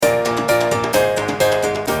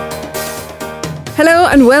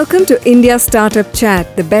and welcome to India Startup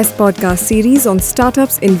Chat, the best podcast series on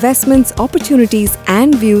startups, investments, opportunities,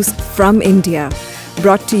 and views from India.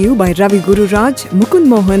 Brought to you by Ravi Gururaj, Mukund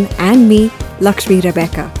Mohan, and me, Lakshmi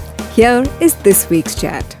Rebecca. Here is this week's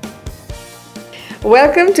chat.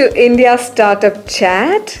 Welcome to India Startup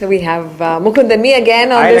Chat. We have Mukund and me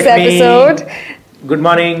again on this Lakshmi. episode. Good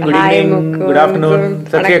morning, good Hi, evening, Mukund. good afternoon.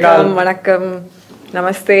 Sat Sri Vanakkam, Akal. vanakkam.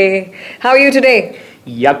 Namaste. How are you today?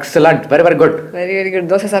 Excellent, very, very good. Very, very good.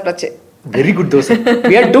 Dosa saprache. Very good dosa.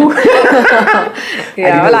 We had two.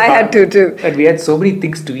 Yeah, well, I had two too. And we had so many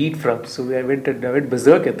things to eat from, so I went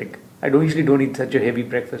berserk, I think. I usually don't eat such a heavy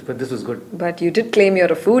breakfast, but this was good. But you did claim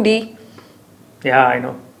you're a foodie. Yeah, I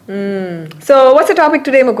know. So, what's the topic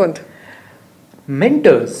today, Mukund?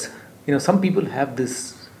 Mentors. Some people have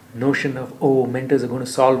this notion of, mentors are going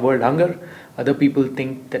to solve world hunger. Other people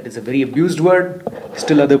think that it's a very abused word.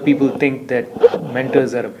 Still other people think that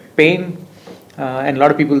mentors are a pain. And a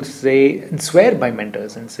lot of people say and swear by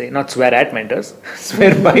mentors and say, not swear at mentors,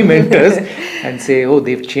 swear by mentors and say,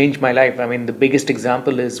 they've changed my life. I mean, the biggest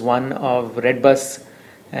example is one of Redbus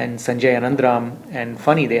and Sanjay Anandram and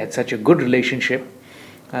Funny. They had such a good relationship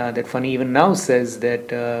that Funny even now says that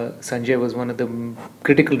Sanjay was one of the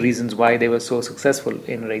critical reasons why they were so successful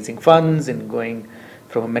in raising funds and going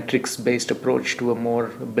from a metrics-based approach to a more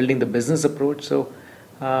building the business approach. So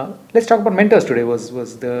let's talk about mentors today was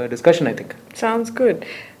the discussion, I think. Sounds good.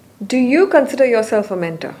 Do you consider yourself a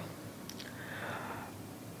mentor?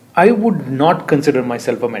 I would not consider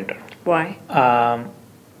myself a mentor. Why? I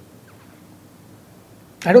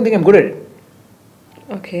don't think I'm good at it.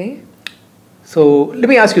 Okay. So let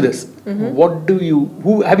me ask you this.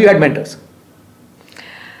 Who have you had mentors?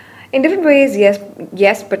 In different ways,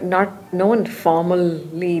 yes, but no one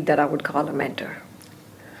formally that I would call a mentor.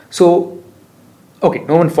 So, okay,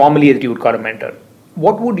 no one formally that you would call a mentor.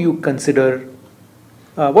 What would you consider?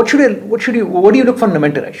 What do you look for in a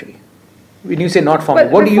mentor actually? When you say not formal,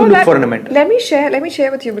 what do you look for in a mentor? Let me share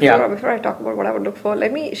with you Yeah. before I talk about what I would look for.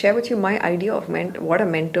 Let me share with you my idea of what a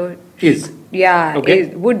mentor Is. Yeah, Okay.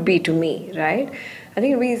 would be to me, right? I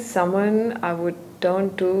think it would be someone I would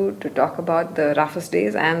turn to talk about the roughest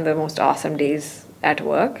days and the most awesome days at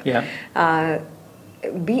work. Yeah.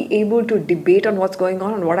 Be able to debate on what's going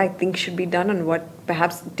on and what I think should be done and what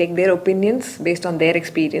perhaps take their opinions based on their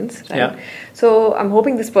experience. Right? Yeah. So I'm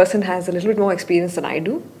hoping this person has a little bit more experience than I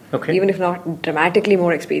do. Okay. Even if not dramatically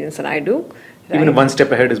more experience than I do. Even right? one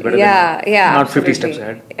step ahead is better than not 50 steps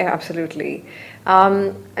ahead. Yeah, absolutely.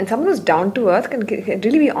 And someone who's down to earth can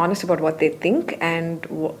really be honest about what they think and,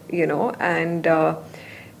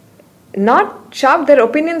 not shove their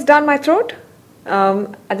opinions down my throat.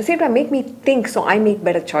 At the same time, make me think so I make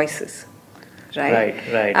better choices. Right.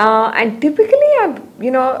 And typically,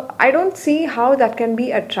 I don't see how that can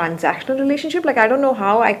be a transactional relationship. Like, I don't know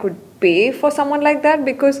how I could pay for someone like that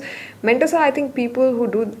because mentors are, I think, people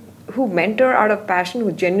who mentor out of passion,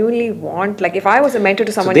 who genuinely want, like if I was a mentor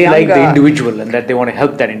to someone so they younger, like the individual and that they want to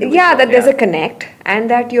help that individual. yeah, that there's a connect and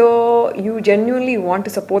that you genuinely want to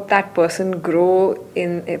support that person grow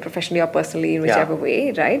in professionally or personally in whichever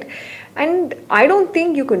way, right? And I don't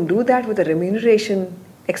think you can do that with a remuneration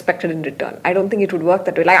expected in return. I don't think it would work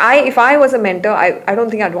that way. Like if I was a mentor, I don't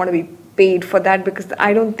think I'd want to be paid for that because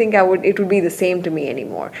I don't think it would be the same to me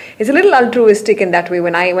anymore. It's a little altruistic in that way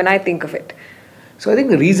when I think of it. So I think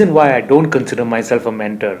the reason why I don't consider myself a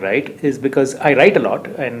mentor, right, is because I write a lot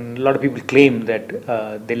and a lot of people claim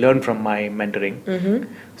that they learn from my mentoring. Mm-hmm.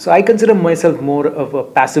 So I consider myself more of a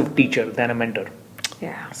passive teacher than a mentor.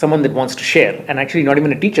 Yeah. Someone that wants to share, and actually not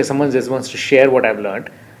even a teacher, someone just wants to share what I've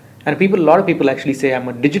learned. And a lot of people actually say I'm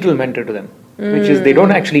a digital mentor to them, which is they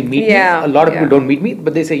don't actually meet me. A lot of people don't meet me,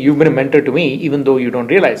 but they say you've been a mentor to me even though you don't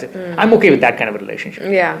realize it. I'm okay with that kind of a relationship.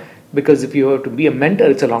 Yeah. Because if you have to be a mentor,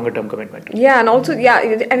 it's a longer term commitment. Yeah, and also,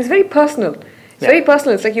 and it's very personal. It's very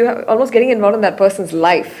personal. It's like you have almost getting involved in that person's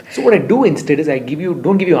life. So what I do instead is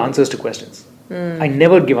don't give you answers to questions. I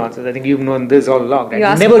never give answers. I think you've known this all along. You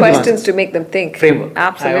ask questions to make them think. Framework.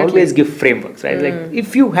 Absolutely. I always give frameworks, right? Like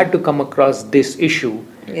if you had to come across this issue,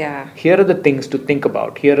 here are the things to think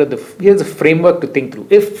about. Here's a framework to think through.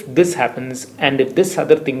 If this happens, and if this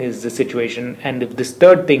other thing is the situation, and if this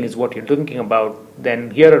third thing is what you're thinking about,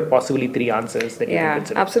 then here are possibly 3 answers that you can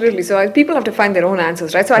consider. Absolutely. So people have to find their own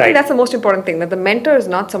answers, right? So I think that's the most important thing, that the mentor is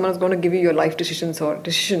not someone who's going to give you your life decisions or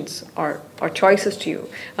choices to you.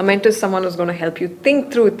 A mentor is someone who's going to help you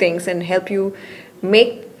think through things and help you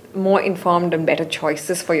make more informed and better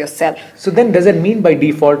choices for yourself. So then does that mean by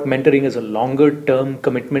default mentoring is a longer term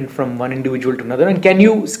commitment from one individual to another? And can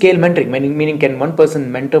you scale mentoring? Meaning can one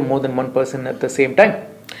person mentor more than one person at the same time?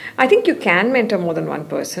 I think you can mentor more than one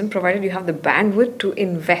person, provided you have the bandwidth to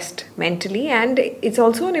invest mentally, and it's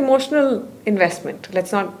also an emotional investment.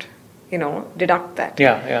 Let's not, deduct that.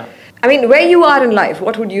 Yeah. I mean, where you are in life,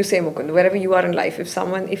 what would you say, Mukund? Wherever you are in life,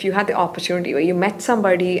 if you had the opportunity where you met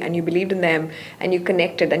somebody and you believed in them and you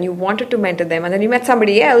connected and you wanted to mentor them and then you met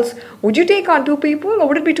somebody else, would you take on two people or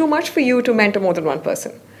would it be too much for you to mentor more than one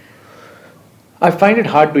person? I find it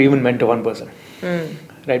hard to even mentor one person,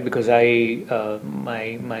 right? Because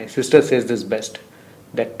my sister says this best,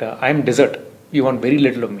 that I'm dessert. You want very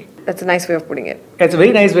little of me. That's a nice way of putting it. It's a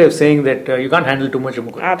very nice way of saying that you can't handle too much of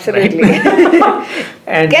Mukund. Absolutely. Right?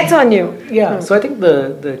 And gets on you. Yeah. So I think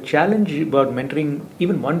the challenge about mentoring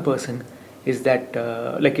even one person is that,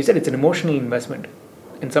 like you said, it's an emotional investment,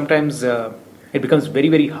 and sometimes it becomes very,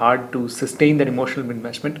 very hard to sustain that emotional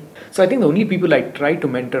investment. So I think the only people I try to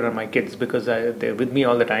mentor are my kids, because they're with me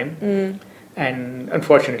all the time. And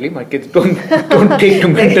unfortunately, my kids don't take to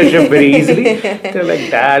mentorship very easily. They're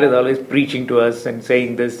like, Dad is always preaching to us and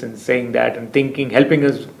saying this and saying that and thinking, helping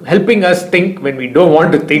us think when we don't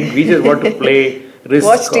want to think. We just want to play, risk.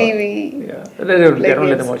 Watch TV. Yeah, they don't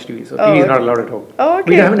let them watch TV. So TV is not allowed at home. Oh, okay.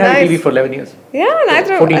 We haven't had TV for 11 years. Yeah,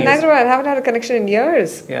 neither years. I haven't had a connection in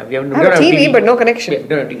years. Yeah, I have a TV, but no connection. Yeah, we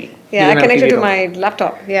don't have TV. Yeah, I connected to my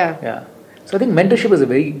laptop. Yeah. So I think mentorship is a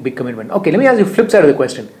very big commitment. Okay, let me ask you the flip side of the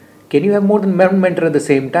question. Can you have more than one mentor at the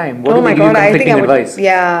same time? What oh my God, I think I would. Advice?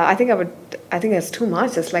 Yeah, I think it's too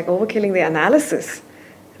much. It's like overkilling the analysis,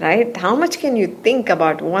 right? How much can you think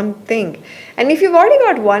about one thing? And if you've already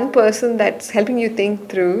got one person that's helping you think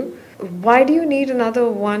through, why do you need another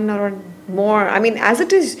one or more? I mean, as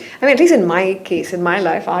it is, at least in my case, in my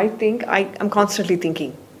life, I think I'm constantly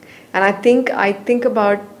thinking. And I think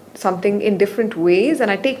about something in different ways,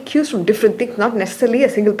 and I take cues from different things, not necessarily a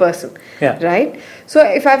single person. Yeah. Right? So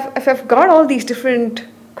if I've got all these different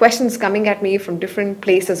questions coming at me from different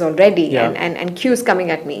places already, and cues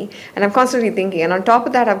coming at me, and I'm constantly thinking, and on top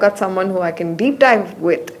of that I've got someone who I can deep dive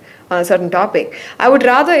with on a certain topic, I would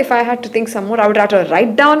rather, if I had to think some more, I would rather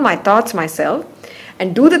write down my thoughts myself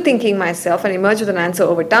and do the thinking myself and emerge with an answer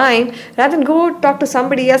over time, rather than go talk to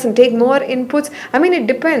somebody else and take more inputs. I mean, it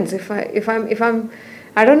depends. If I'm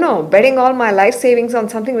I don't know, betting all my life savings on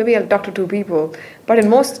something, maybe I'll talk to two people. But in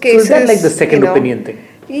most cases... So is that like the second opinion thing?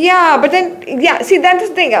 Yeah, but then, see, that's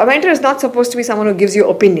the thing. A mentor is not supposed to be someone who gives you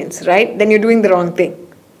opinions, right? Then you're doing the wrong thing.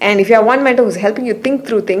 And if you have one mentor who's helping you think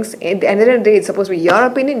through things, at the end of the day, it's supposed to be your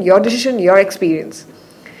opinion, your decision, your experience.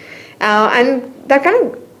 And that kind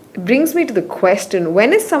of brings me to the question,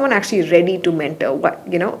 when is someone actually ready to mentor?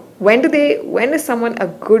 When is someone a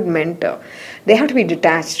good mentor? They have to be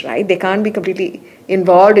detached, right? They can't be completely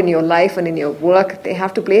involved in your life and in your work. They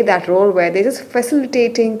have to play that role where they're just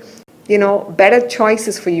facilitating, better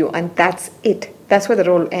choices for you, and that's it. That's where the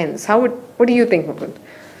role ends. What do you think, Mukund?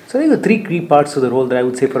 So I think the three key parts of the role that I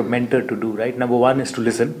would say for a mentor to do, right? Number one is to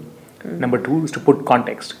listen. Number two is to put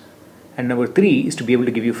context. And number three is to be able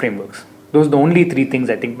to give you frameworks. Those are the only three things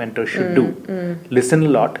I think mentors should do. Listen a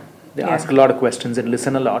lot. They ask a lot of questions and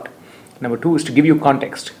listen a lot. Number two is to give you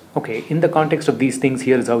context. Okay, in the context of these things,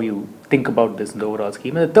 here is how you think about this in the overall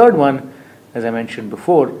scheme. And the third one, as I mentioned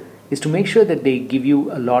before, is to make sure that they give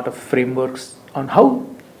you a lot of frameworks on how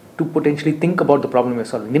to potentially think about the problem you're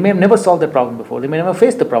solving. They may have never solved that problem before. They may never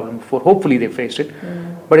faced the problem before. Hopefully they faced it.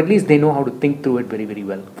 But at least they know how to think through it very, very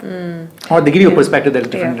well. Or they give you a perspective that is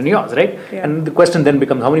different than yours, right? Yeah. And the question then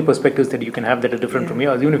becomes how many perspectives that you can have that are different from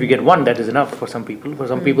yours. Even if you get one, that is enough for some people. For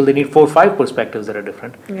some people, they need 4 or 5 perspectives that are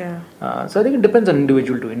different. So I think it depends on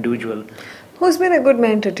individual to individual. Who's been a good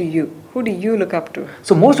mentor to you? Who do you look up to?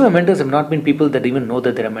 So most of my mentors have not been people that even know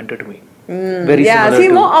that they're a mentor to me. Very similar see,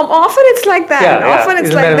 often it's like that. Often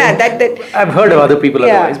it's like that. I've heard of other people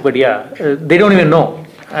otherwise, but they don't even know.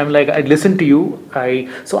 I'm like, I listen to you.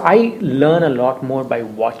 So I learn a lot more by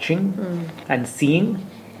watching and seeing,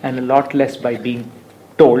 and a lot less by being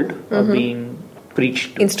told or being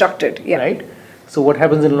preached to. Instructed, Right? So what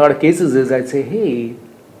happens in a lot of cases is I'd say, hey,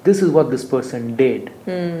 this is what this person did.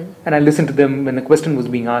 And I listened to them when a question was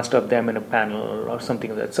being asked of them in a panel or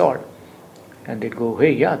something of that sort. And they'd go,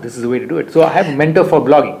 hey, this is the way to do it. So I have a mentor for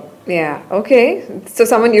blogging. Yeah, okay. So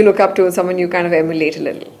someone you look up to, someone you kind of emulate a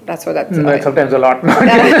little. That's what that's like. Sometimes a lot.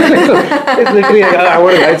 It's literally,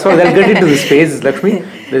 so they'll get into this phase, Lakshmi.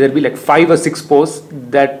 There'll be like 5 or 6 posts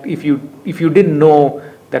that if you didn't know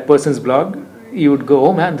that person's blog, you would go,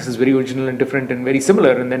 oh man, this is very original and different and very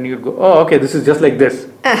similar. And then you'd go, oh, okay, this is just like this.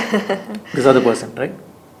 This other person, right?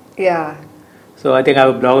 Yeah. So I think I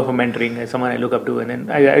have a blogger for mentoring, someone I look up to, and then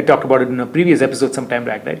I talked about it in a previous episode sometime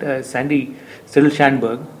back, right? Cyril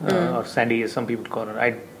Sandberg, or Sandy as some people call her.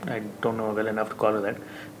 I don't know well enough to call her that.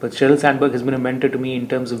 But Sheryl Sandberg has been a mentor to me in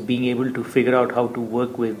terms of being able to figure out how to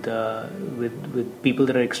work with people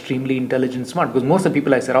that are extremely intelligent and smart. Because most of the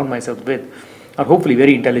people I surround myself with are hopefully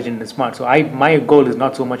very intelligent and smart. So my goal is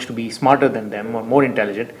not so much to be smarter than them or more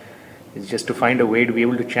intelligent. It's just to find a way to be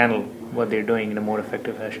able to channel what they're doing in a more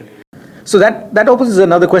effective fashion. So that opens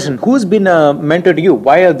another question. Who's been a mentor to you?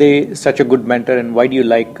 Why are they such a good mentor, and why do you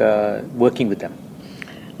like working with them?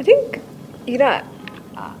 I think,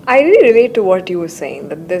 I really relate to what you were saying,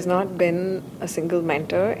 that there's not been a single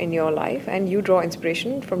mentor in your life, and you draw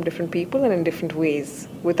inspiration from different people and in different ways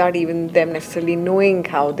without even them necessarily knowing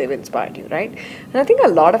how they've inspired you, right? And I think a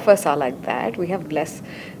lot of us are like that. We have less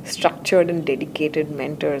structured and dedicated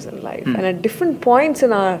mentors in life. And at different points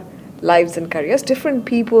in our lives and careers, different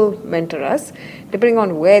people mentor us depending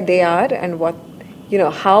on where they are and what,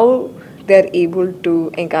 how they're able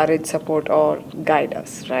to encourage, support, or guide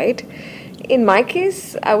us, right? In my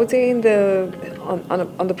case, I would say on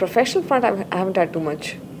the professional front, I haven't had too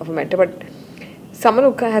much of a mentor, but someone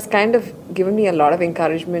who has kind of given me a lot of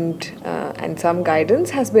encouragement and some guidance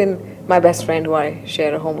has been my best friend, who I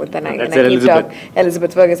share a home with, and I keep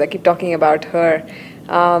Elizabeth Fergus. I keep talking about her.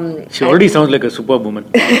 She already sounds like a superwoman.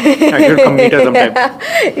 I should come meet her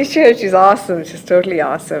sometime. You should. She's awesome. She's totally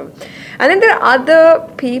awesome. And then there are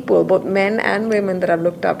other people, both men and women, that I've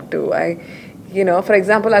looked up to. For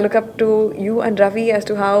example, I look up to you and Ravi as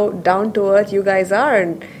to how down to earth you guys are,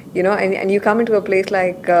 and you come into a place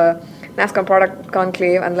like NASCOM Product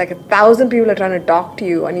Conclave, and like 1,000 people are trying to talk to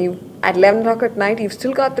you, and you at 11 o'clock at night, you've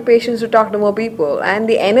still got the patience to talk to more people, and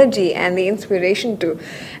the energy and the inspiration too.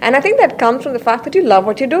 And I think that comes from the fact that you love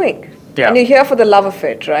what you're doing. Yeah. And you're here for the love of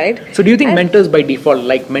it, right? So do you think mentors by default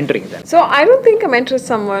like mentoring then? So I don't think a mentor is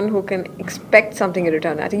someone who can expect something in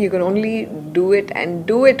return. I think you can only do it and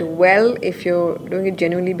do it well if you're doing it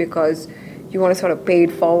genuinely because you want to sort of pay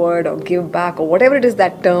it forward or give back or whatever it is,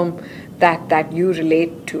 that term that you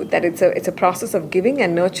relate to. That it's a process of giving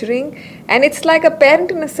and nurturing, and it's like a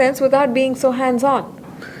parent in a sense without being so hands-on.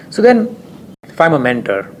 So then, if I'm a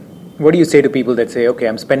mentor, what do you say to people that say, okay,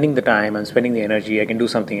 I'm spending the time, I'm spending the energy, I can do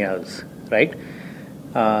something else, right?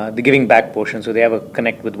 The giving back portion, so they have a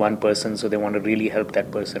connect with one person, so they want to really help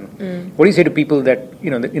that person. What do you say to people that,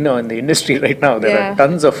 in the industry right now, there are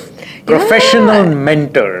tons of professional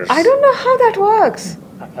mentors. I don't know how that works.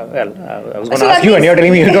 I was going to ask you, and you're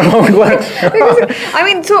telling me you don't know how it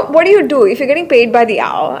works. So what do you do? If you're getting paid by the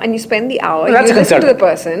hour and you spend the hour, you listen to the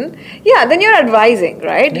person, then you're advising,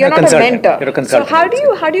 right? You're not a mentor. You're a consultant.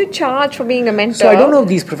 So how do you charge for being a mentor? So I don't know if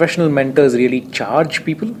these professional mentors really charge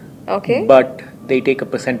people. Okay. But they take a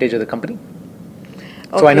percentage of the company.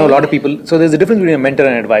 So I know a lot of people. So there's a difference between a mentor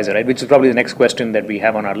and an advisor, right? Which is probably the next question that we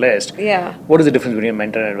have on our list. Yeah. What is the difference between a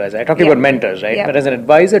mentor and an advisor? I talked about mentors, right? But as an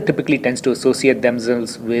advisor, typically tends to associate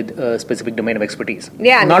themselves with a specific domain of expertise.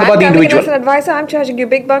 Yeah. Not about the individual. As an advisor, I'm charging you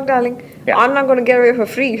big buck, darling. Yeah. I'm not going to get away for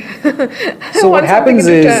free. So what happens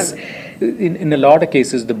is, in a lot of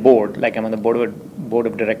cases, the board, like I'm on the board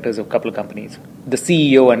of directors of a couple of companies, the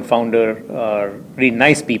CEO and founder are really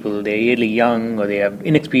nice people. They're really young, or they have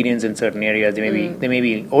inexperience in certain areas. They may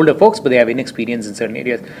be older folks, but they have inexperience in certain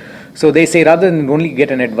areas. So they say, rather than only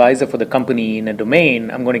get an advisor for the company in a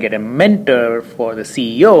domain, I'm going to get a mentor for the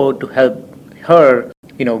CEO to help her,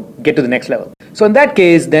 get to the next level. So in that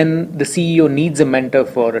case, then the CEO needs a mentor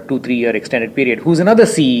for a 2-3 year extended period, who's another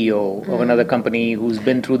CEO of another company who's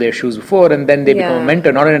been through their shoes before, and then they become a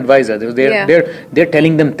mentor, not an advisor. They're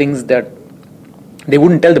telling them things that they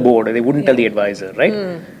wouldn't tell the board or they wouldn't tell the advisor, right?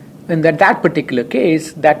 And that particular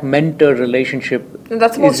case, that mentor relationship,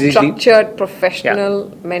 that's a more structured,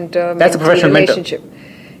 professional mentor. That's a professional relationship.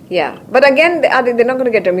 Yeah, but again, they're not going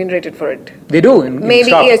to get remunerated for it. They do maybe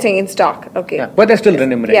stock. You're saying in stock. Okay. Yeah, but there's still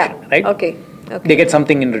remuneration, right? Okay. They get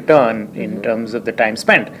something in return in terms of the time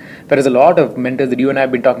spent. Whereas a lot of mentors that you and I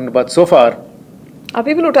have been talking about so far are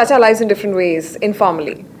people who touch our lives in different ways,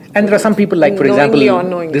 informally. And there are some people, like, for example,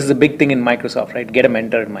 this is a big thing in Microsoft, right? Get a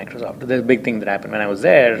mentor in Microsoft. There's a big thing that happened when I was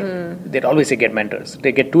there. They'd always say get mentors.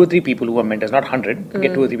 They get 2 or 3 people who are mentors, not 100.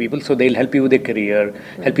 Get 2 or 3 people, so they'll help you with your career,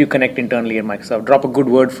 help you connect internally at Microsoft, drop a good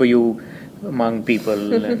word for you among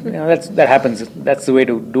people. And, that happens. That's the way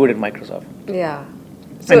to do it at Microsoft. Yeah.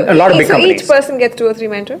 So and a lot of big companies. Each person gets 2 or 3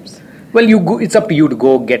 mentors? Well, it's up to you to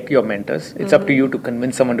go get your mentors. It's up to you to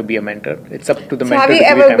convince someone to be a mentor. It's up to the mentor. Have you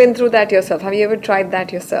ever been through that yourself? Have you ever tried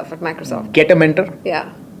that yourself at Microsoft? Get a mentor?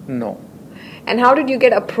 Yeah. No. And how did you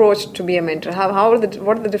get approached to be a mentor?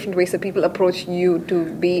 What are the different ways that people approach you to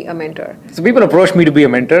be a mentor? So people approached me to be a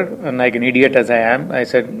mentor, and like an idiot as I am, I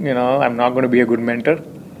said, I'm not going to be a good mentor,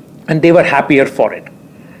 and they were happier for it.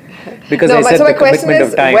 Because I said the commitment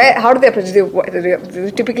of time. How do they approach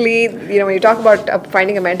you? Typically, when you talk about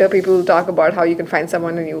finding a mentor, people talk about how you can find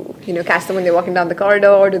someone and you catch them when they're walking down the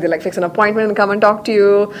corridor, or do they like fix an appointment and come and talk to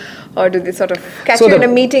you, or do they sort of catch you in a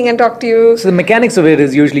meeting and talk to you? So the mechanics of it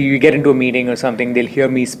is usually you get into a meeting or something, they'll hear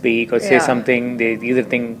me speak or say something, they either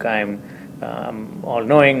think I'm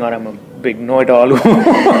all-knowing or I'm a big know-it-all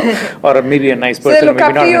or maybe a nice person. So they look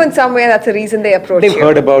up to you in some way, that's the reason they approach you. They've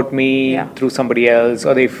heard about me through somebody else,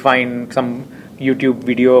 or they find some YouTube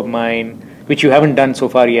video of mine, which you haven't done so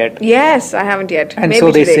far yet. Yes, I haven't yet. And maybe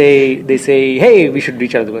so they say, hey, we should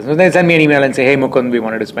reach out to the person. So they send me an email and say, hey, Mukund, we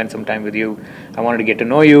wanted to spend some time with you. I wanted to get to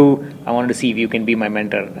know you. I wanted to see if you can be my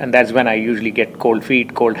mentor. And that's when I usually get cold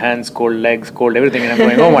feet, cold hands, cold legs, cold everything. And I'm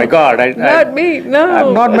going, oh my God. Not me, no.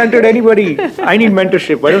 I've not mentored anybody. I need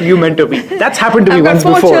mentorship. Why don't you mentor me? That's happened to me once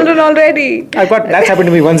before. I've got 4 children already. That's happened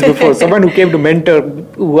to me once before. Someone who came to mentor,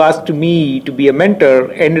 who asked me to be a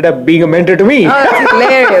mentor, ended up being a mentor to me. Oh, that's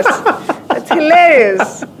hilarious. That's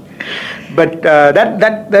hilarious. But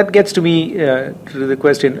that gets to me to the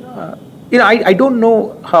question. I don't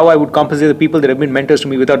know how I would compensate the people that have been mentors to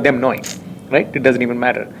me without them knowing. Right? It doesn't even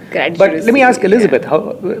matter. Gratitude. But let me ask Elizabeth,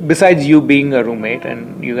 how, besides you being a roommate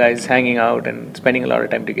and you guys hanging out and spending a lot of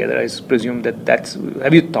time together, I presume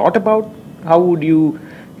have you thought about how would you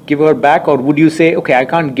give her back, or would you say, okay, I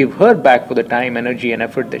can't give her back for the time, energy and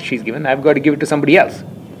effort that she's given, I've got to give it to somebody else?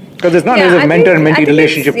 Because it's not as a mentor and mentee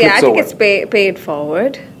relationship flips over. I think it's paid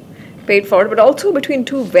forward, but also between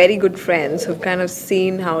two very good friends who've kind of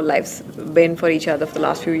seen how life's been for each other for the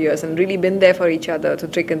last few years and really been there for each other through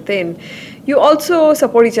thick and thin. You also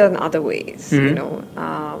support each other in other ways,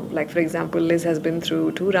 like for example, Liz has been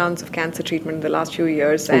through 2 rounds of cancer treatment in the last few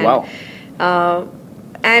years.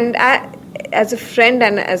 And as a friend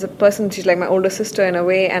and as a person, she's like my older sister in a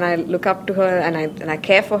way, and I look up to her and I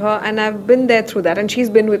care for her, and I've been there through that, and she's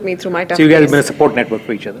been with me through my tough days. So you guys have been a support network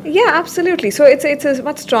for each other. Yeah, absolutely. So it's a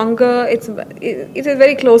much stronger, it's a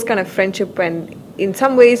very close kind of friendship, and in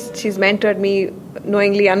some ways she's mentored me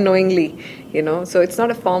knowingly, unknowingly, so it's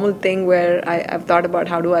not a formal thing where I've thought about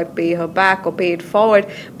how do I pay her back or pay it forward,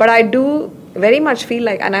 but I do very much feel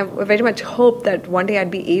like, and I very much hope that one day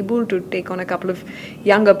I'd be able to take on a couple of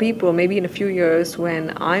younger people, maybe in a few years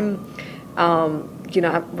when I'm,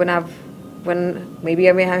 when maybe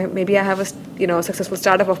I have a successful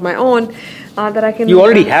startup of my own that I can. You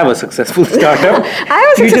already have a successful startup. I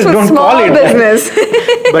have a successful small business.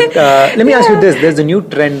 But let me ask you this: there's a new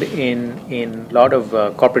trend in a lot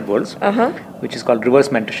of corporate worlds, which is called reverse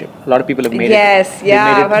mentorship. A lot of people have made it.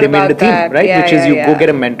 They made it a theme, right? Yeah, which is you go get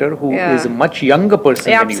a mentor who is a much younger person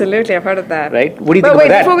than you. Absolutely, I've heard of that. Right? What do you think about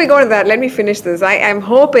that? Before we go to that, let me finish this. I'm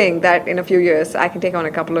hoping that in a few years I can take on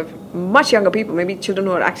a couple of much younger people, maybe children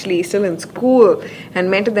who are actually still in school, and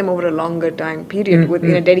mentor them over a longer time period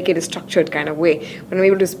in a dedicated, structured kind of way. When I'm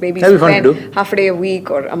able to maybe spend half a day a week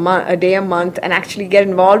or a day a month and actually get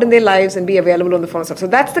involved in their lives and be available on the phone and stuff. So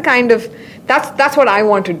that's the kind of that's what I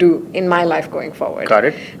want to do in my life going forward. Got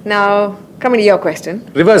it. Now, coming to your question.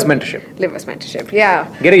 Reverse mentorship, yeah.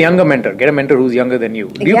 Get a younger mentor. Get a mentor who's younger than you.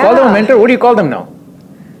 Do you call them a mentor? What do you call them now?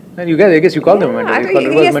 You guys, I guess you call them a mentor.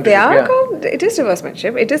 Yes, they are called. It is reverse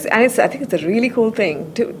mentorship. It is, and I think it's a really cool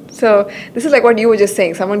thing too. So this is like what you were just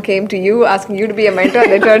saying. Someone came to you asking you to be a mentor,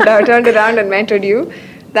 and they turned around and mentored you.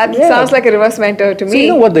 That sounds like a reverse mentor to me. So you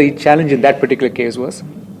know what the challenge in that particular case was?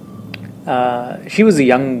 She was a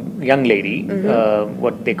young lady,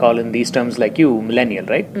 what they call in these terms like you, millennial,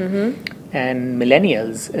 right? And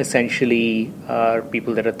millennials essentially are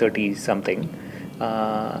people that are 30-something.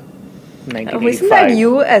 1985. Isn't that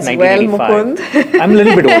you as well, Mukund? I'm a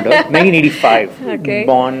little bit older. 1985. Okay.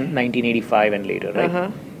 Born 1985 and later,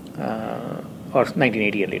 right? Or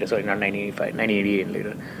 1980 and later. Sorry, not 1985. 1988 and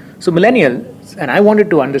later. So millennials, and I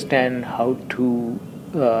wanted to understand how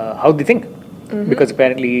they think. Because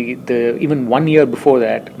apparently even 1 year before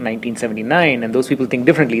that, 1979, and those people think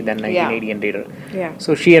differently than 1980 and later. Yeah.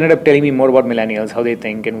 So she ended up telling me more about millennials, how they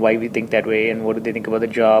think and why we think that way, and what do they think about the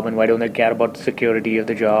job, and why don't they care about the security of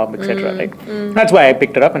the job, etc. That's why I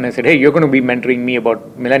picked her up and I said, hey, you're going to be mentoring me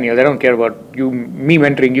about millennials. I don't care about me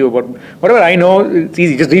mentoring you about whatever I know. It's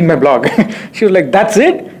easy. Just read my blog. She was like, that's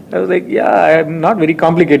it? I was like, yeah, I'm not very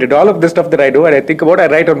complicated. All of the stuff that I do and I think about, I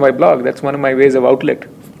write on my blog. That's one of my ways of outlet.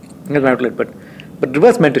 Not my outlet, but But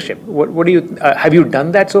reverse mentorship. What do you have you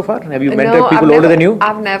done that so far? Have you mentored No, people older than you?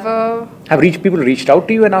 I've never. Have people reached out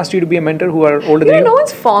to you and asked you to be a mentor who are older than you? No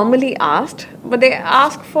one's formally asked, but they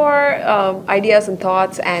ask for ideas and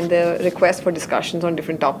thoughts and the request for discussions on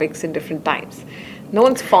different topics in different times. No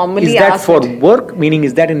one's formally asked. Is that for work? Meaning,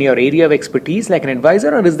 is that in your area of expertise, like an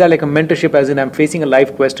advisor, or is that like a mentorship, as in I'm facing a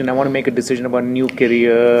life question, I want to make a decision about a new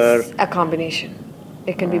career? A combination.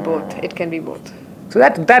 It can be both. It can be both. So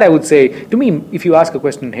that I would say, to me, if you ask a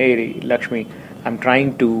question, hey Lakshmi, I'm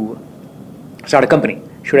trying to start a company.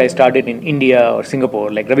 Should I start it in India or Singapore?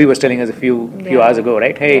 Like Ravi was telling us a few hours ago,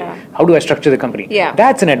 right? Hey, how do I structure the company? Yeah.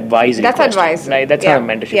 That's an advisory question. That's advice. Right? That's not a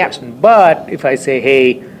mentorship question. But if I say,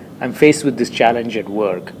 hey, I'm faced with this challenge at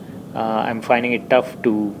work, I'm finding it tough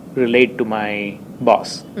to relate to my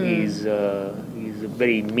boss. He's a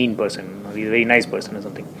very mean person, or he's a very nice person or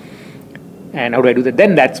something. And how do I do that?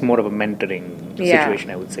 Then that's more of a mentoring situation,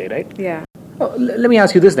 I would say, right? Yeah. Let me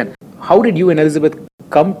ask you this then. How did you and Elizabeth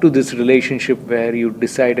come to this relationship where you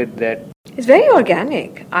decided that? It's very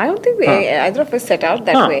organic. I don't think either of us set out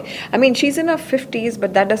that way. I mean, she's in her 50s,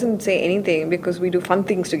 but that doesn't say anything because we do fun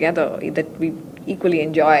things together that we equally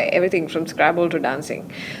enjoy, everything from Scrabble to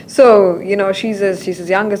dancing. So, she's as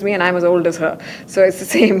young as me and I'm as old as her. So it's the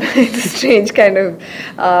same. It's a strange kind of,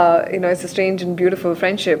 it's a strange and beautiful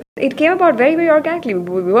friendship. It came about very, very organically.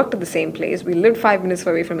 We worked at the same place. We lived 5 minutes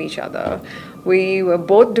away from each other. We were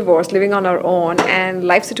both divorced, living on our own, and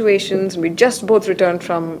life situations. We just both returned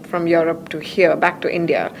from Europe to here, back to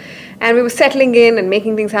India. And we were settling in and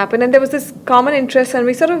making things happen. And there was this common interest, and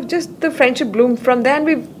we sort of the friendship bloomed from there. And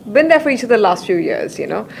we've been there for each other the last few years,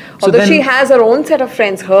 Although she has her own set of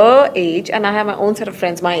friends her age, and I have my own set of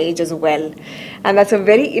friends my age as well. And that's a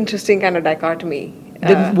very interesting kind of dichotomy.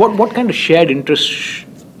 Then what kind of shared interests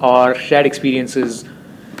or shared experiences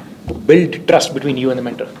build trust between you and the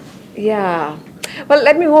mentor? Yeah. Well,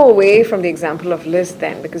 let me move away from the example of Liz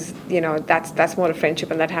then, because that's more a friendship,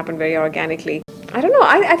 and that happened very organically. I don't know.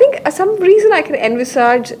 I think some reason I can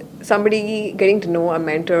envisage somebody getting to know a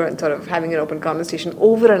mentor and sort of having an open conversation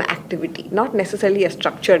over an activity, not necessarily a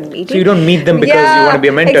structured meeting. So you don't meet them because you want to be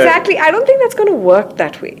a mentor. Exactly. I don't think that's going to work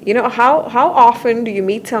that way. How often do you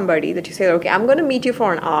meet somebody that you say, okay, I'm going to meet you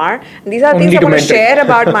for an hour, and these are things I'm going to share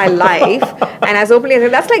about my life, and as openly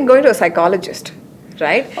as that's like going to a psychologist.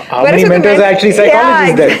 Right? How many mentors are actually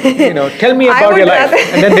psychologists then? Tell me about your life.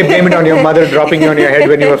 And then they blame it on your mother dropping you on your head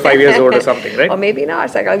when you were 5 years old or something, right? Or maybe not.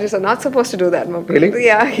 Psychologists are not supposed to do that. Really?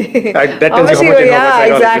 Yeah. That tells you how much you know about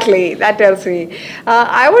psychology. Exactly. That tells me.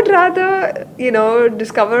 I would rather,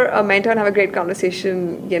 discover a mentor and have a great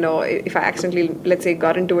conversation, if I accidentally, let's say,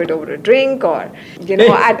 got into it over a drink or,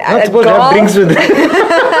 at golf. Have drinks with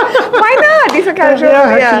Why not? These are casual.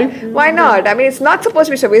 Yeah. Why not? I mean, it's not supposed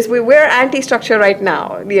to be so. We're anti-structure right now.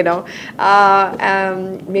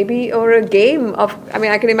 Maybe or a game of. I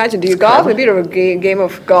mean, I can imagine. Do you golf? Maybe or a game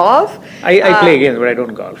of golf. I play games, but I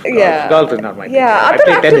don't golf. Golf is not my thing. Yeah, other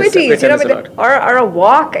activities. Tennis or a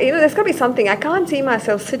walk. There's got to be something. I can't see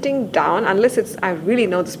myself sitting down unless I really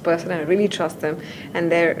know this person. I really trust them, and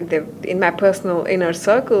they're in my personal inner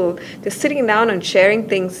circle. Just sitting down and sharing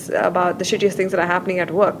things about the shittiest things that are happening at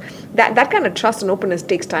work. That kind of trust and openness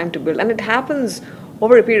takes time to build, and it happens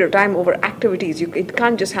over a period of time, over activities. It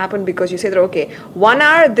can't just happen because you say that, okay, 1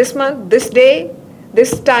 hour this month, this day,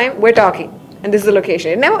 this time, we're talking, and this is the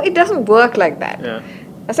location. It doesn't work like that. Yeah.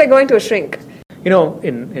 That's like going to a shrink. Some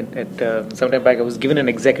time back, I was given an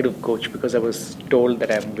executive coach because I was told that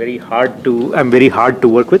I'm very hard to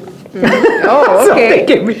work with. Oh, okay.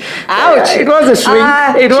 Ouch. It was a shrink.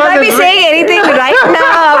 Should I be saying anything right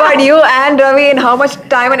now about you and Ravi and how much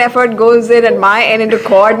time and effort goes in and my end into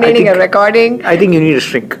coordinating and recording? I think you need a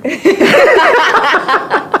shrink.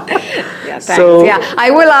 Thanks. So, I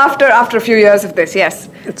will after a few years of this. Yes.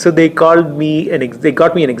 So they got me an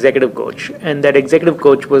executive coach, and that executive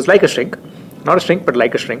coach was like a shrink. Not a shrink, but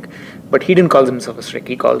like a shrink. But he didn't call himself a shrink.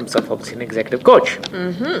 He called himself obviously an executive coach.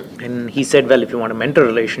 Mm-hmm. And he said, well, if you want a mentor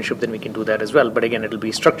relationship, then we can do that as well. But again, it'll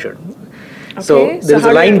be structured. Okay. So there's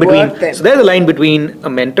a line between a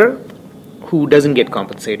mentor who doesn't get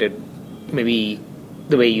compensated, maybe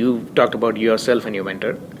the way you talked about yourself and your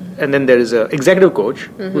mentor. And then there is an executive coach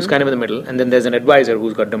who's kind of in the middle, and then there's an advisor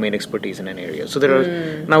who's got domain expertise in an area. So there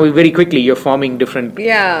are now very quickly you're forming different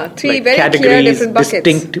three very categories, clear different buckets.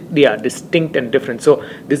 distinct and different. So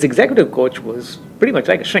this executive coach was pretty much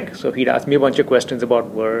like a shrink. So he'd ask me a bunch of questions about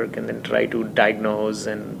work, and then try to diagnose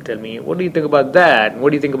and tell me, what do you think about that? What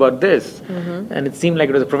do you think about this? And it seemed like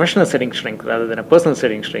it was a professional setting shrink rather than a personal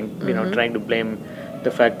setting shrink. Trying to blame the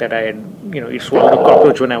fact that I had, swallowed a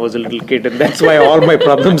cockroach when I was a little kid, and that's why all my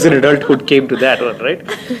problems in adulthood came to that one, right?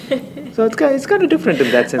 So it's kind of different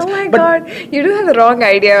in that sense. Oh my But God, you do have the wrong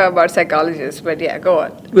idea about psychologists, but yeah, go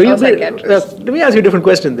on. Or psychiatrists. let me ask you a different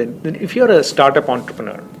question then. If you're a startup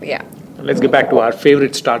entrepreneur, Yeah, let's get back to our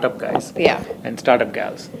favorite startup guys yeah. and startup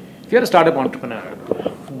gals. If you're a startup entrepreneur,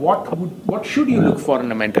 what should you look for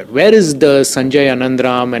in a mentor? Where is the Sanjay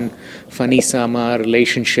Anandram and Fani Sama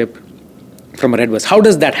relationship from a Red Bus? How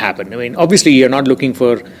does that happen? I mean, obviously you're not looking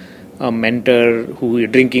for a mentor who you're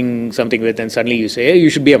drinking something with and suddenly you say, hey, you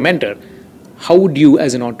should be a mentor. How would you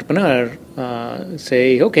as an entrepreneur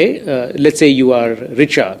say, okay, let's say you are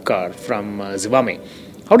Richa Kar from Zivame.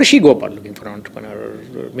 How does she go about looking for an entrepreneur?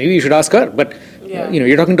 Or maybe you should ask her. But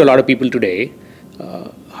you're talking to a lot of people today.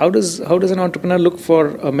 How does an entrepreneur look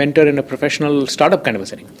for a mentor in a professional startup kind of a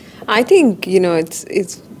setting? I think this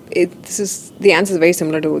is the answer is very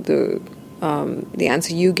similar to the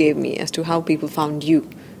answer you gave me as to how people found you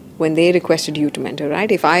when they requested you to mentor,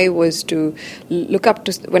 right? If I was to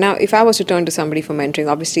if I was to turn to somebody for mentoring,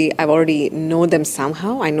 obviously I've already know them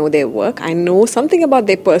somehow. I know their work. I know something about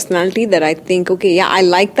their personality that I think, okay, yeah, I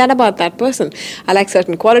like that about that person. I like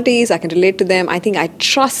certain qualities. I can relate to them. I think I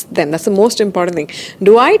trust them. That's the most important thing.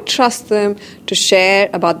 Do I trust them to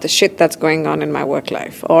share about the shit that's going on in my work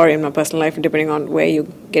life or in my personal life, depending on where you're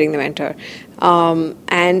getting the mentor?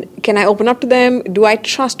 And can I open up to them? Do I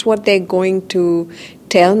trust what they're going to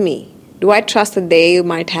tell me? Do I trust that they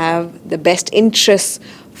might have the best interests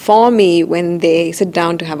for me when they sit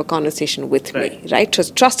down to have a conversation with me, right?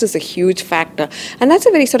 Trust is a huge factor. And that's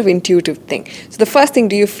a very sort of intuitive thing. So the first thing,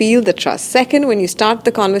 do you feel the trust? Second, when you start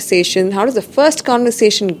the conversation, how does the first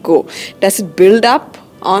conversation go? Does it build up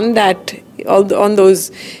on that, on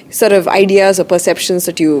those sort of ideas or perceptions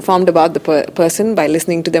that you formed about the person by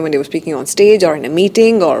listening to them when they were speaking on stage or in a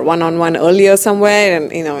meeting or one-on-one earlier somewhere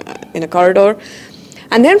and in a corridor?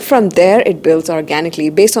 And then from there, it builds organically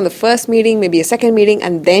based on the first meeting, maybe a second meeting,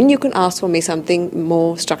 and then you can ask for maybe something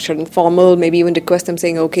more structured and formal, maybe even request them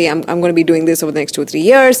saying, okay, I'm going to be doing this over the next 2 or 3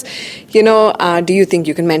 years. Do you think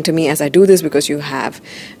you can mentor me as I do this because you have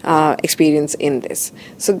experience in this?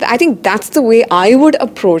 So I think that's the way I would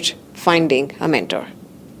approach finding a mentor.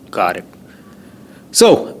 Got it.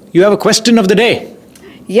 So, you have a question of the day.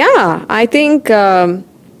 Yeah, I think the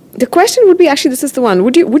question would be, actually, this is the one.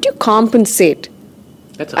 Would you compensate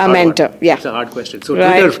That's a mentor? One. Yeah, it's a hard question. So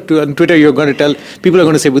right. on Twitter, you're going to tell people are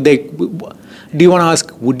going to say, do you want to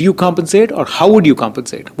ask, would you compensate or how would you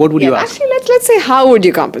compensate? What would you ask? Actually, let's say, how would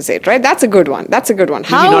you compensate? Right, that's a good one.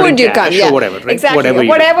 How would you compensate? Yeah, whatever. Right? Exactly.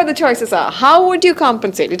 Whatever the choices are, how would you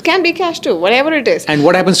compensate? It can be cash too, whatever it is. And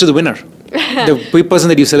what happens to the winner? The person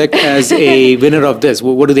that you select as a winner of this,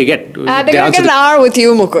 what do they get? They're going to get an hour with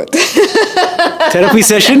you, Mukund. Therapy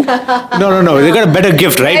session? No. They got a better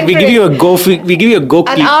gift, right? We give you a go.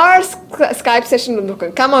 An hour Skype session with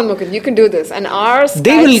Mukund. Come on, Mukund, you can do this. An hour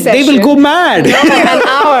Skype session. They will go mad. No, an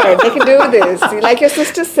hour. They can do this. Like your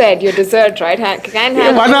sister said, your dessert, right? Can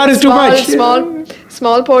have 1 hour is too much.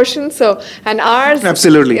 Small portion. So an hour's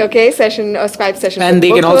absolutely session or Skype session. And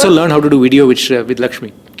they can also learn how to do video with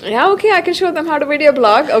Lakshmi. Yeah, okay, I can show them how to video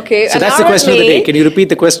blog. Okay. So that's the question of the day. Can you repeat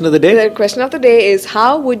the question of the day? The question of the day is,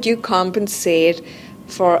 how would you compensate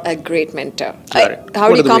for a great mentor? How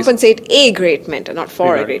do you compensate a great mentor, not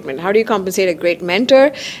for a great mentor? How do you compensate a great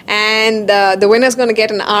mentor? And the winner's going to get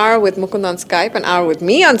an hour with Mukund on Skype, an hour with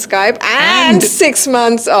me on Skype, and 6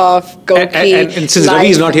 months of Goki. And since Ravi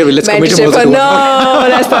is not here, let's commit him also. No,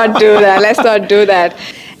 let's not do that.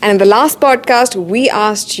 And in the last podcast, we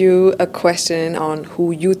asked you a question on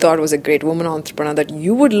who you thought was a great woman entrepreneur that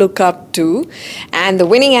you would look up to. And the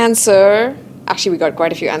winning answer, actually, we got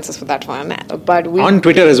quite a few answers for that one. But on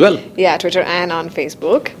Twitter as well. Yeah, Twitter and on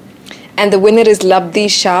Facebook. And the winner is Labdi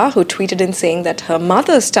Shah, who tweeted in saying that her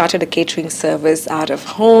mother started a catering service out of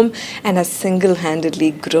home and has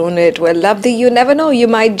single-handedly grown it. Well, Labdi, you never know. You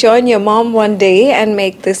might join your mom one day and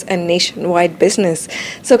make this a nationwide business.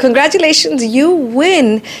 So congratulations, you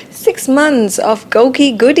win 6 months of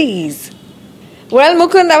Goki goodies. Well,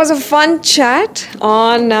 Mukund, that was a fun chat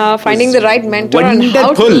on finding the right mentor and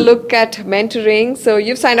how to look at mentoring. So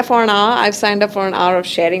you've signed up for an hour. I've signed up for an hour of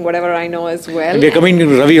sharing whatever I know as well. And we're coming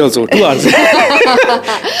to Ravi also, 2 hours.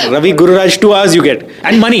 Ravi, Gururaj, 2 hours you get.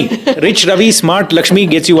 And money. Rich, Ravi, smart, Lakshmi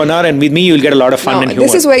gets you 1 hour, and with me you'll get a lot of fun and humor.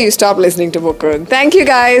 This is where you stop listening to Mukund. Thank you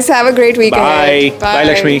guys. Have a great week ahead. Bye,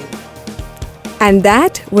 Lakshmi. And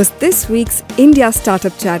that was this week's India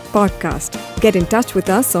Startup Chat podcast. Get in touch with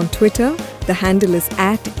us on Twitter. The handle is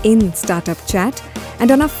 @InStartupChat, and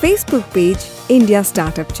on our Facebook page, India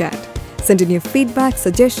Startup Chat. Send in your feedback,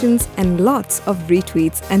 suggestions, and lots of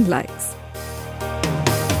retweets and likes.